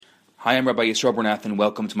Hi, I'm Rabbi Yisrael Bernath, and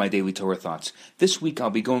welcome to my Daily Torah Thoughts. This week I'll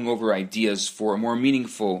be going over ideas for a more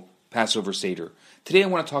meaningful Passover Seder. Today I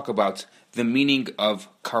want to talk about the meaning of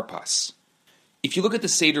karpas. If you look at the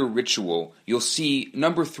Seder ritual, you'll see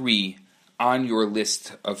number 3 on your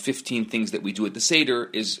list of 15 things that we do at the Seder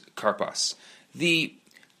is karpas. The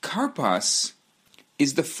karpas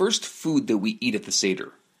is the first food that we eat at the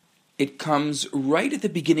Seder. It comes right at the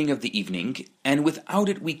beginning of the evening, and without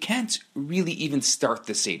it we can't really even start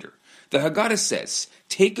the Seder. The Haggadah says,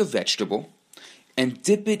 take a vegetable and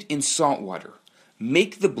dip it in salt water.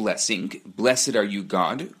 Make the blessing, blessed are you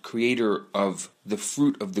God, creator of the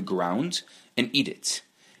fruit of the ground, and eat it.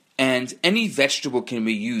 And any vegetable can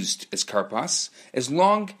be used as karpas as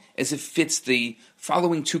long as it fits the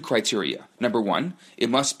following 2 criteria. Number 1, it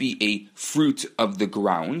must be a fruit of the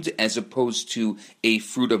ground as opposed to a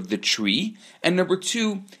fruit of the tree. And number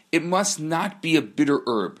 2, it must not be a bitter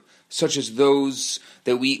herb, such as those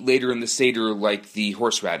that we eat later in the Seder, like the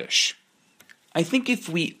horseradish. I think if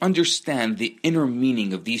we understand the inner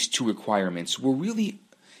meaning of these 2 requirements, we'll really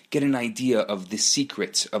get an idea of the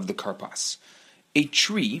secret of the karpas. A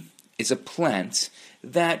tree is a plant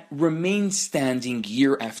that remains standing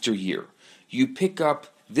year after year. You pick up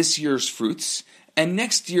this year's fruits, and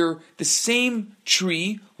next year the same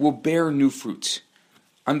tree will bear new fruit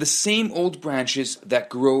on the same old branches that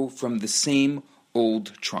grow from the same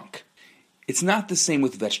old trunk. It's not the same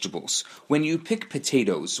with vegetables. When you pick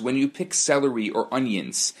potatoes, when you pick celery or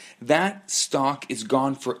onions, that stalk is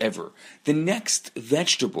gone forever. The next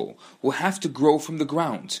vegetable will have to grow from the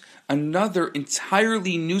ground. Another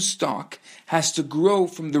entirely new stalk has to grow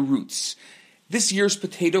from the roots. This year's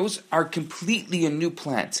potatoes are completely a new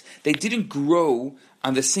plant. They didn't grow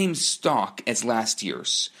on the same stalk as last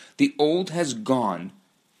year's. The old has gone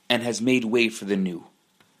and has made way for the new.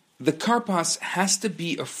 The karpas has to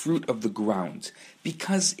be a fruit of the ground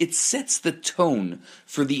because it sets the tone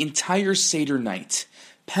for the entire Seder night.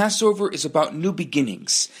 Passover is about new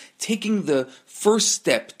beginnings, taking the first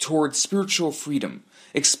step towards spiritual freedom,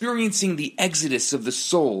 experiencing the exodus of the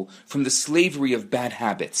soul from the slavery of bad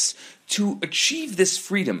habits. To achieve this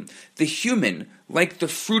freedom, the human, like the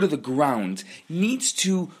fruit of the ground, needs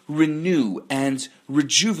to renew and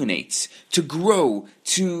rejuvenate, to grow,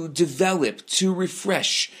 to develop, to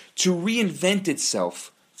refresh, to reinvent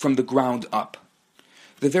itself from the ground up.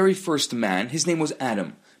 The very first man, his name was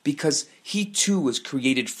Adam, because he too was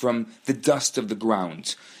created from the dust of the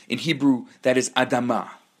ground. In Hebrew, that is Adamah.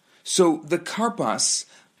 So the karpas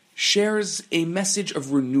shares a message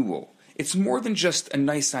of renewal. It's more than just a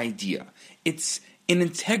nice idea. It's an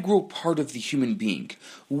integral part of the human being.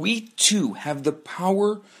 We too have the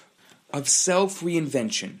power of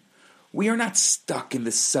self-reinvention. We are not stuck in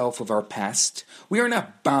the self of our past. We are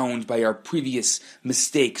not bound by our previous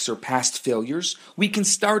mistakes or past failures. We can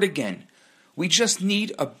start again. We just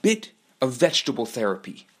need a bit of vegetable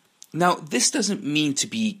therapy. Now, this doesn't mean to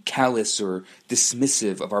be callous or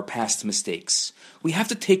dismissive of our past mistakes. We have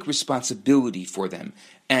to take responsibility for them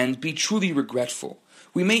and be truly regretful.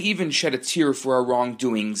 We may even shed a tear for our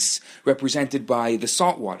wrongdoings, represented by the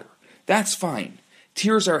salt water. That's fine.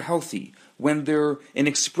 Tears are healthy when they're an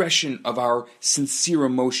expression of our sincere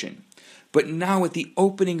emotion. But now at the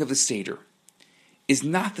opening of the Seder is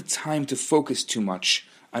not the time to focus too much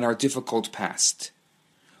on our difficult past.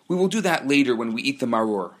 We will do that later when we eat the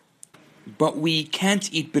maror. But we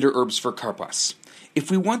can't eat bitter herbs for karpas.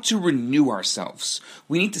 If we want to renew ourselves,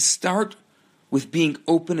 we need to start with being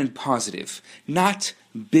open and positive, not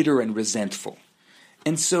bitter and resentful.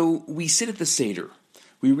 And so we sit at the Seder.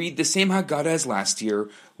 We read the same Haggadah as last year.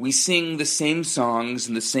 We sing the same songs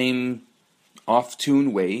in the same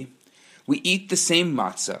off-tune way. We eat the same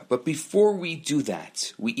matzah. But before we do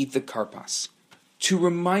that, we eat the karpas, to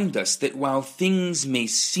remind us that while things may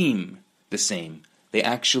seem the same, they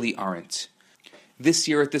actually aren't. This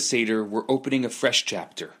year at the Seder, we're opening a fresh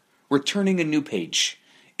chapter. We're turning a new page.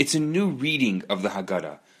 It's a new reading of the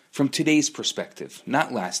Haggadah from today's perspective,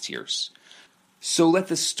 not last year's. So let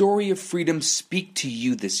the story of freedom speak to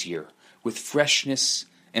you this year with freshness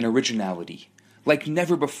and originality. Like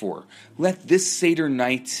never before, let this Seder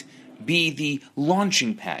night be the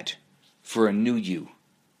launching pad for a new you.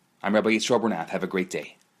 I'm Rabbi Yisrael Bernath. Have a great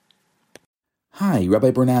day. Hi,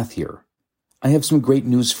 Rabbi Bernath here. I have some great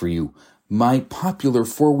news for you. My popular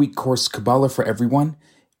 4-week course, Kabbalah for Everyone,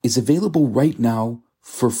 is available right now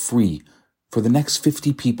for free for the next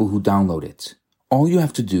 50 people who download it. All you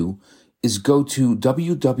have to do is go to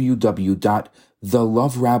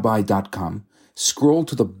www.theloverabbi.com, scroll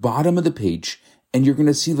to the bottom of the page, and you're going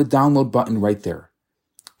to see the download button right there.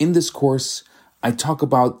 In this course, I talk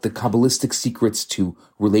about the Kabbalistic secrets to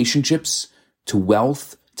relationships, to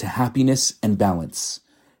wealth, to happiness and balance.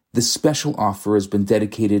 This special offer has been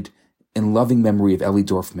dedicated in loving memory of Ellie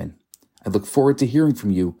Dorfman. I look forward to hearing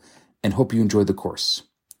from you and hope you enjoy the course.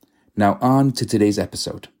 Now on to today's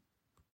episode.